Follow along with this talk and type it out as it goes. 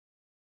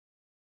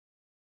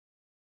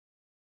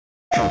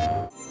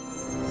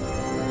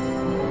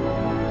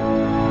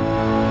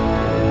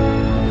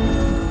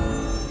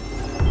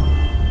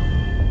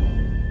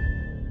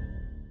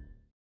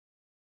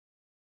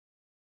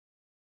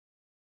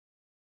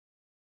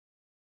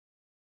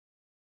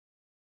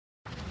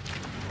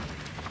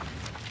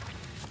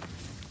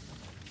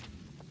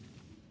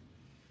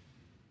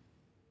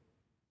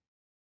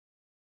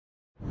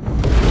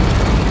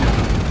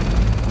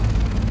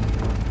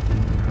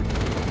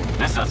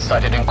Lizard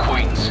sighted in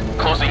Queens.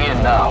 Closing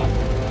in now.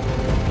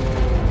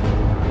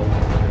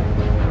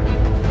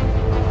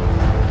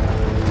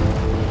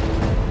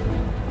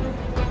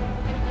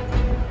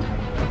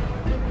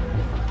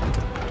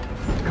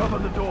 Cover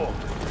the door.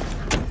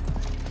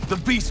 The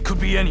beast could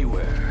be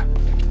anywhere.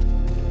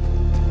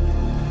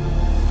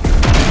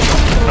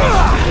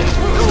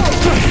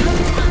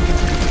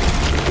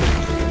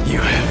 You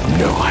have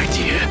no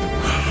idea.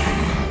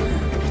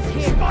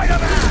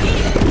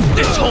 Spider-Man!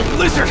 This whole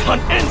lizard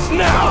hunt ends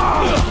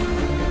now!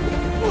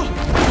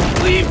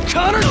 Leave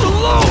Connors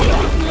alone!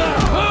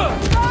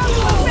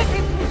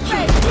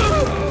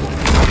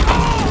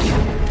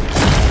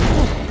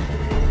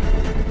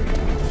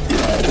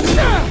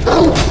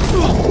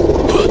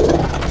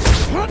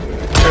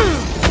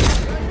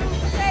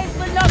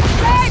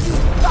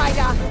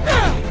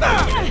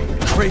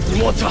 Craven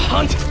wants a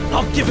hunt?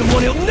 I'll give him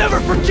one he'll never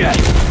forget!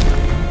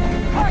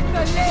 Hurt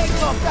the leg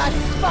of that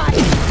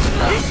spider!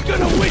 He's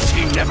gonna wish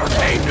he never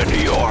came to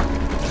New York!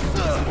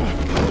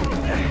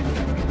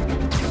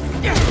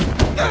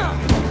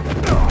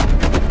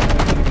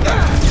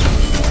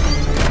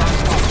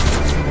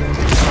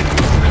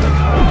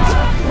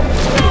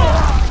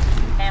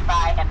 Stand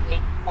by and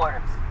wait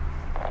orders.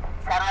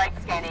 Satellite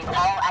scanning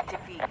all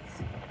active feeds.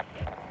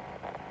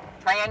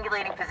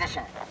 Triangulating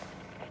position.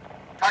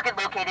 Target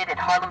located at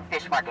Harlem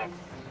Fish Market.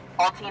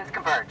 All teams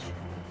converge.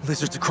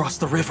 Lizards across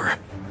the river.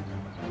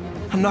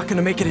 I'm not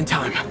gonna make it in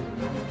time.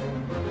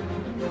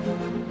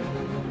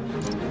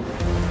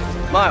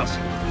 Miles,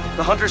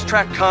 the hunters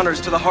tracked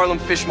Connors to the Harlem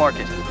Fish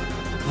Market.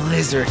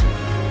 Lizard.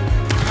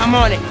 I'm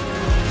on it.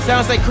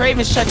 Sounds like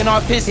Craven's checking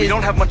off his... We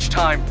don't have much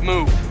time.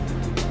 Move.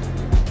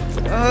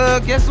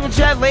 Guess we'll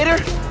chat later?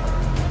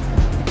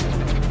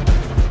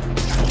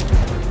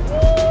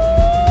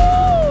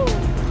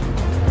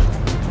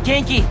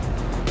 Genki,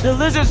 the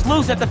lizard's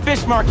loose at the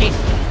fish market.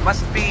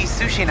 Must be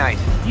sushi night.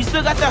 You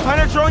still got that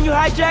hunter drone you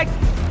hijacked?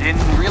 Been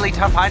really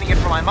tough hiding it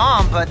from my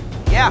mom, but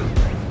yeah,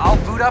 I'll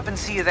boot up and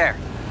see you there.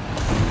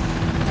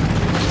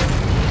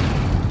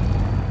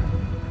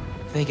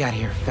 They got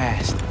here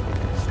fast.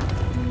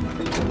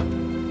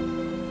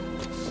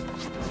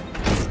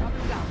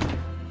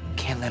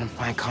 Can't let him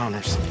find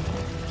Connors,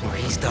 or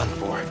he's done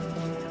for.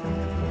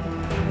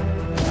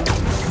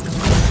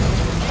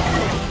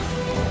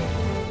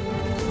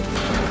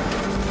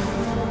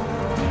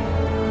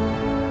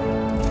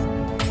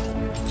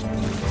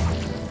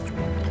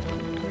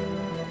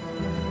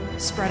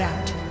 Spread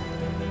out.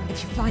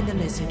 If you find the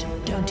lizard,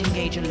 don't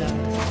engage alone.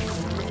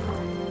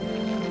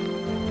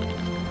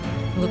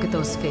 Look at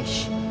those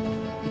fish.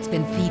 It's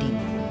been feeding.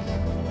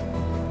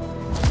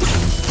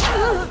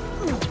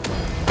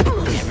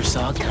 Never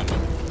saw it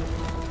coming.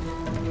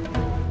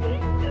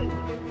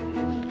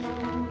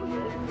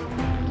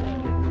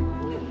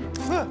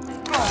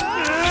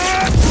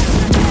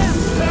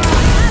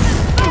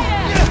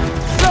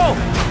 So,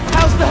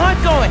 how's the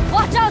hunt going?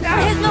 Watch out for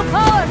his new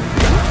powers!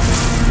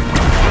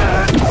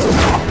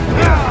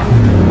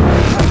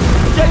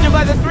 Judging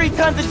by the 3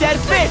 tons of dead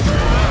fish,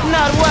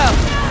 not well.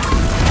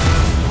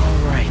 All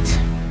right.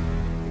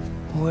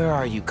 Where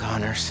are you,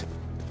 Connors?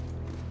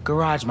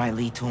 Garage might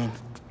lead to him.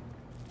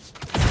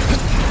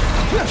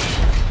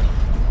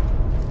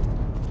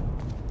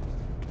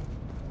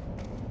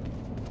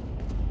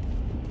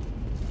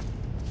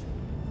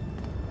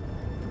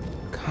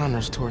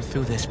 Connors tore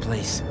through this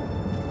place.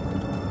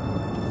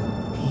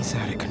 He's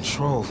out of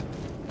control.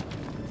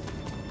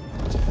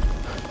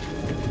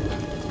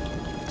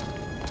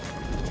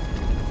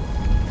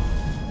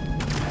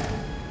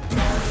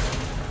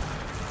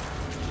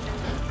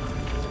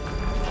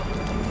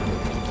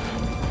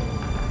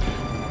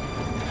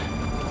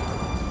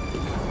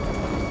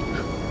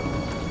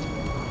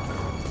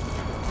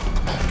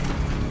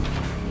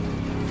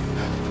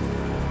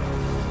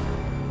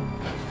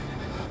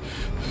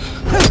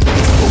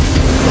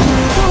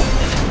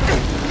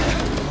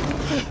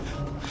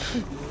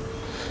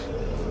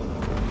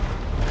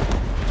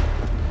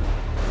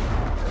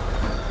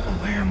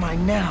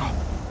 Now.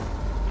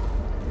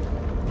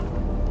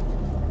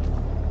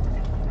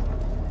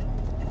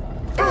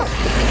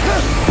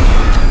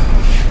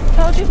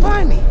 How'd you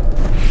find me?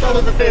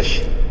 Follow the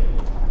fish.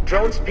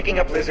 Drone's picking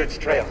up Lizard's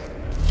trail.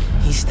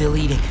 He's still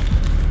eating.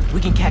 We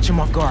can catch him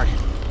off guard.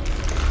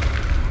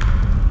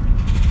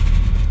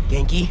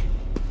 Genki,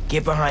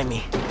 get behind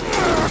me.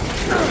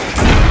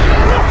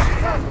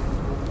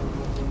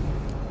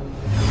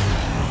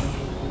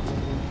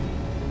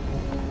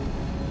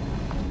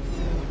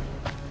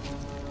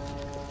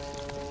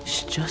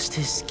 Just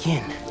his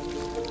skin.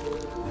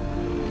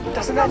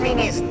 Doesn't that mean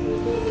he's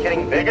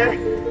getting bigger?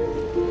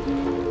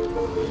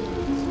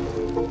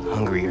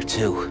 hungrier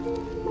too.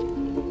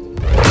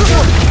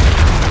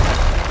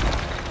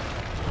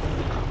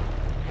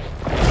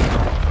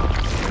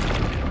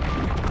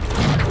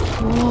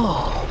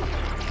 Whoa.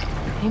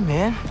 Hey,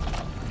 man.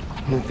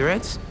 New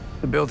threats?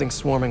 The building's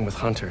swarming with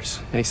hunters.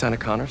 Any sign of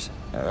Connors?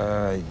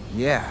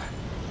 Yeah.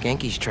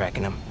 Genki's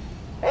tracking him.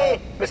 Hey,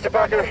 Mr.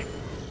 Parker.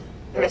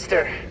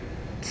 Mr.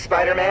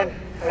 Spider-Man,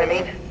 I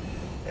mean.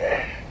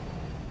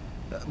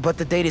 But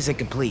the data's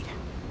incomplete.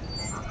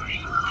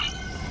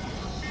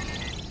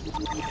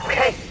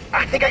 Okay,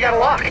 I think I got a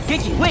lock.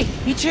 Genki, wait!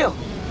 Be chill!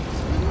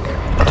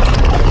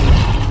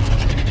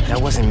 That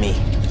wasn't me.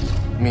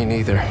 Me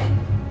neither.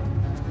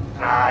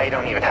 I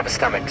don't even have a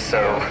stomach, so...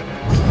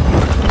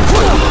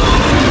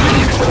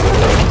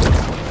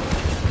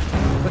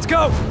 Let's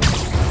go!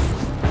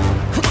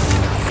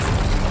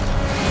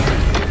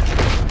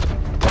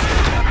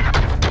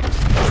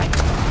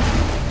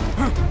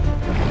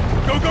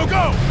 Go, go,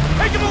 go!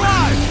 Take him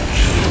alive!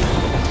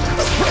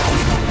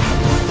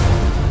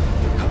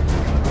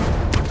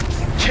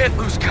 Can't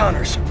lose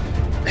Connors.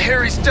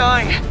 Harry's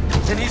dying,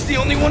 and he's the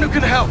only one who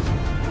can help.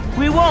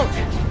 We won't!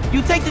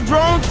 You take the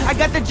drones, I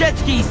got the jet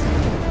skis!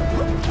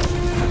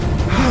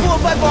 Cool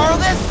if I borrow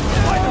this?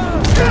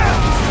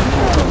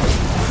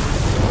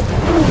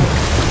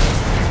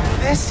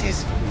 This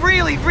is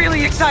really,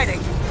 really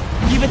exciting.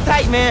 Keep it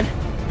tight, man.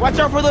 Watch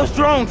out for those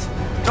drones.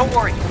 Don't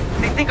worry,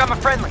 they think I'm a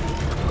friendly.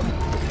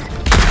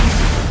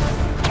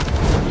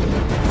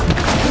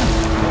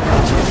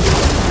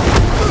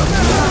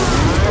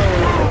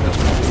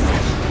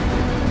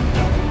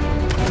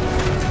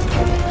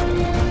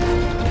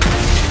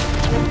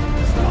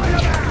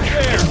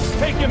 There!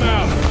 Take him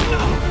out!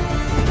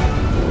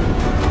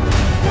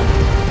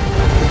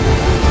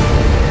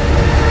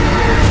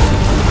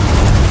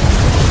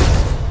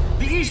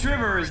 East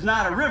River is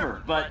not a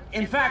river, but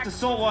in fact a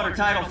saltwater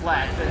tidal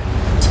flat.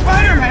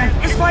 Spider-Man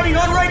is fighting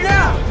on right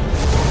now!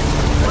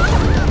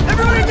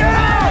 Everybody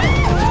down!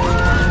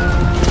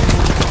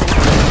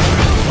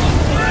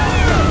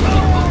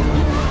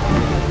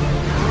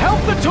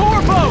 Help the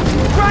tour boat!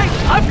 Right!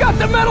 I've got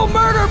the metal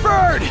murder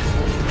bird!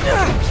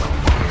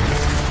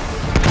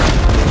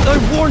 I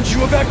warned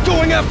you about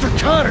going after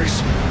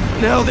Connors!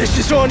 Now this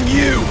is on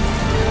you!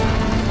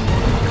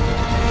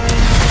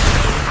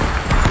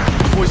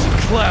 Poison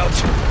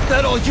clouds!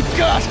 That all you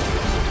got?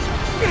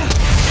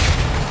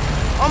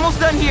 Almost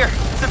done here.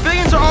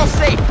 Civilians are all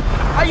safe.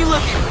 How you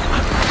looking?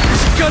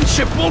 This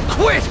gunship won't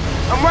quit!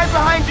 I'm right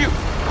behind you.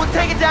 We'll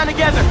take it down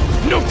together.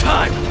 No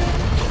time!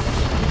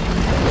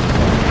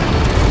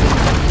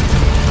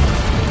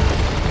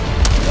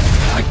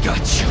 I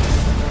got you.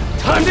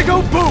 Time to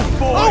go boom,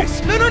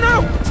 boys! Oh,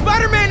 no!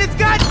 Spider-Man has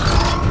got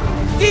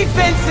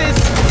defenses!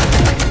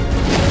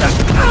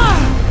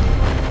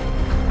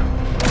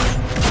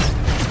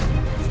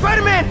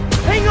 Spider-Man,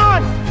 hang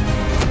on!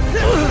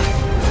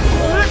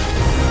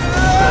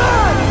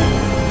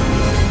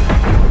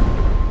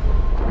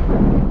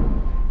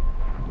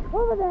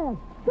 Over there!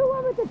 The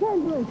one with the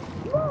tendrils!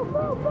 Move!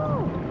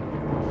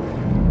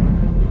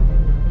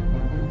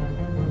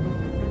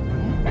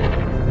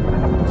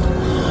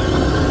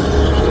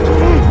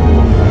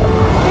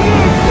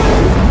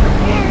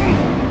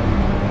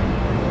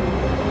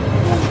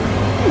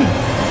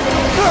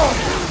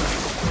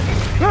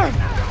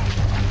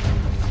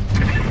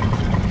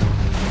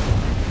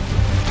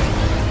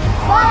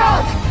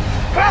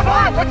 Grab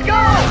on! Let's go!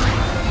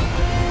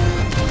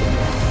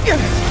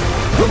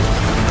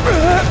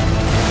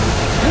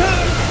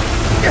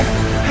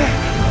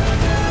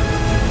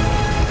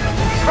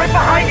 He's right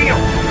behind you!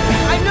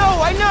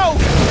 I know!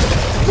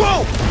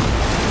 Whoa!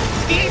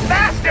 Ski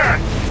faster!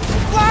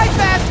 Fly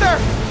faster!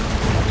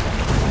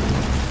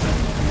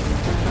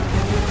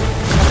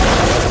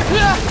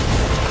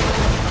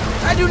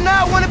 I do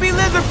not want to be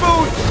lizard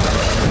food!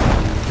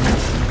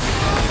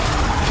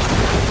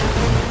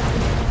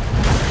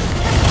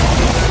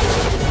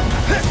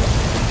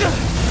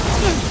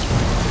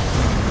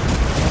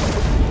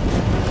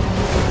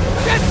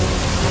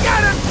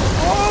 Got him!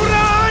 Hold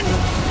on!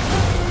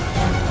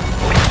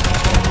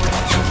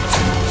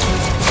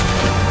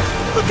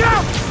 Look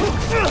out!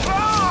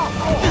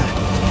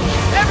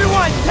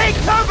 Everyone, take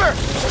cover!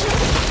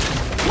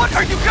 What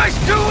are you guys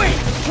doing?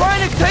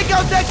 Trying to take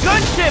out that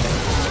gunship!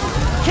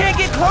 Can't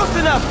get close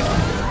enough!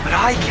 But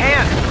I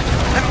can.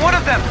 I'm one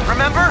of them,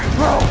 remember?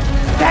 Bro,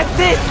 that's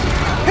it!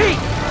 Pete!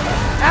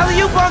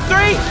 Alley-oop on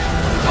 3!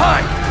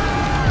 Fine.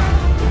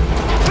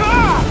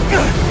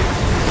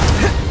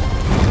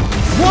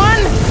 1,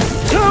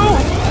 2,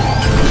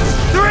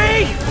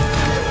 3!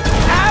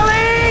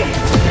 Alley!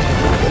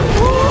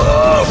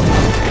 Woo!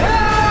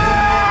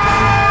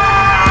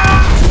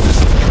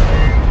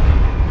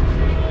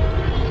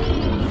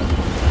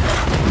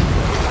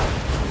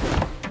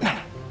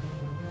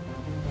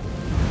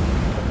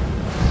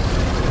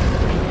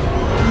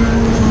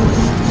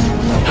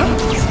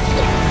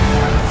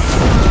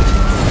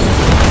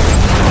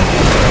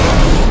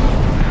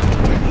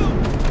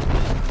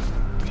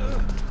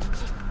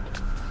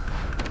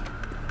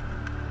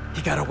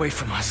 He got away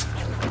from us.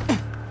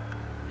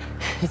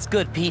 It's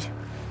good, Pete.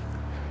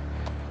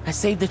 I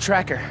saved the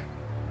tracker.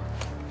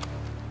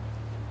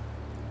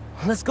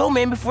 Let's go,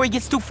 man, before he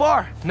gets too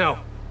far. No.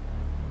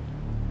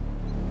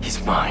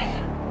 He's mine.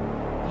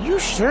 You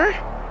sure?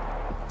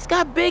 He's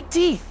got big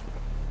teeth.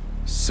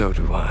 So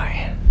do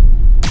I.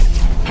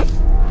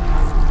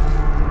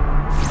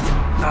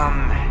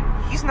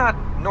 He's not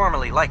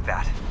normally like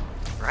that,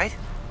 right?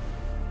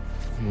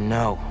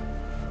 No.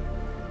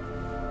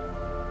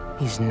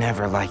 He's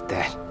never like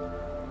that.